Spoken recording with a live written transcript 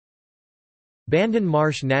Bandon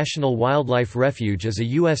Marsh National Wildlife Refuge is a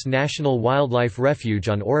U.S. national wildlife refuge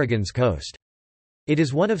on Oregon's coast. It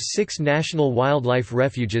is one of 6 national wildlife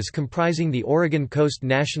refuges comprising the Oregon Coast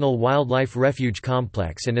National Wildlife Refuge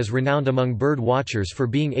Complex and is renowned among bird watchers for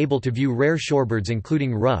being able to view rare shorebirds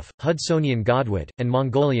including ruff, Hudsonian godwit, and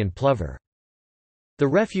Mongolian plover. The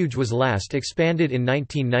refuge was last expanded in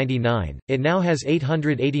 1999. It now has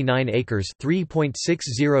 889 acres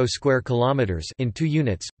 (3.60 square kilometers) in 2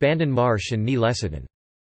 units, Bandon Marsh and Lesseton.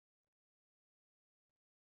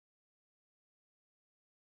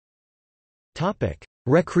 Topic: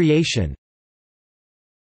 Recreation.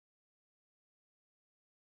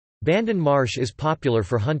 Bandon Marsh is popular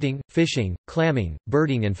for hunting, fishing, clamming,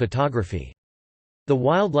 birding and photography. The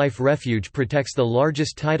wildlife refuge protects the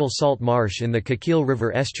largest tidal salt marsh in the Coquille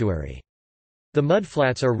River estuary. The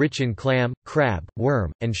mudflats are rich in clam, crab,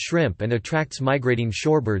 worm, and shrimp and attracts migrating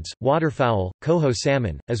shorebirds, waterfowl, coho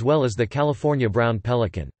salmon, as well as the California brown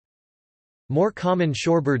pelican. More common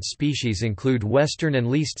shorebird species include western and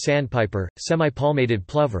least sandpiper, semi-palmated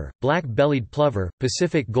plover, black-bellied plover,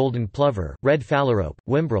 Pacific golden plover, red phalarope,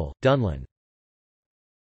 whimbrel, dunlin.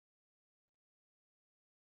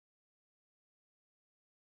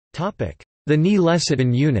 The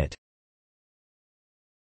Lesseton Unit.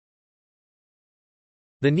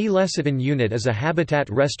 The Lesseton Unit is a habitat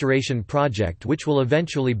restoration project which will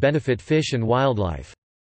eventually benefit fish and wildlife.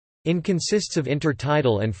 It consists of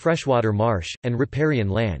intertidal and freshwater marsh, and riparian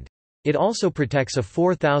land. It also protects a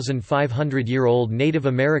 4,500-year-old Native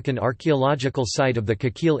American archaeological site of the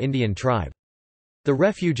Coquille Indian tribe. The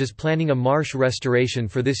refuge is planning a marsh restoration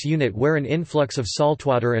for this unit where an influx of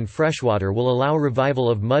saltwater and freshwater will allow revival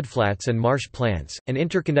of mudflats and marsh plants, and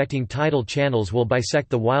interconnecting tidal channels will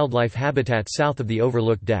bisect the wildlife habitat south of the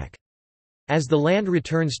overlook deck. As the land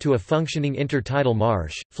returns to a functioning intertidal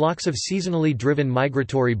marsh, flocks of seasonally driven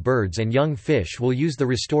migratory birds and young fish will use the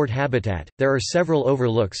restored habitat. There are several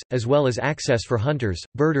overlooks, as well as access for hunters,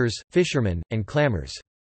 birders, fishermen, and clammers.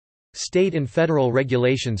 State and federal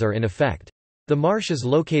regulations are in effect. The marsh is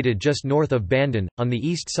located just north of Bandon, on the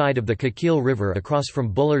east side of the Coquille River across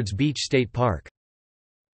from Bullards Beach State Park.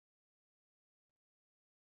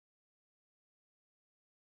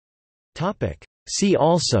 See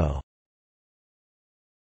also: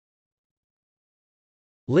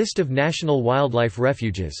 List of national wildlife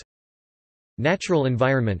refuges, Natural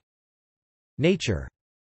environment, Nature.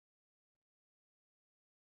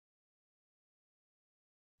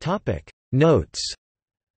 Notes.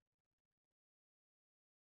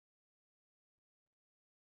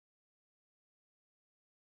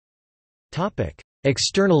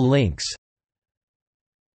 External links.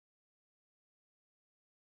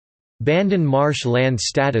 Bandon Marsh Land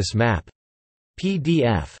Status Map.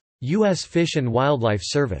 PDF. U.S. Fish and Wildlife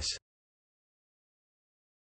Service.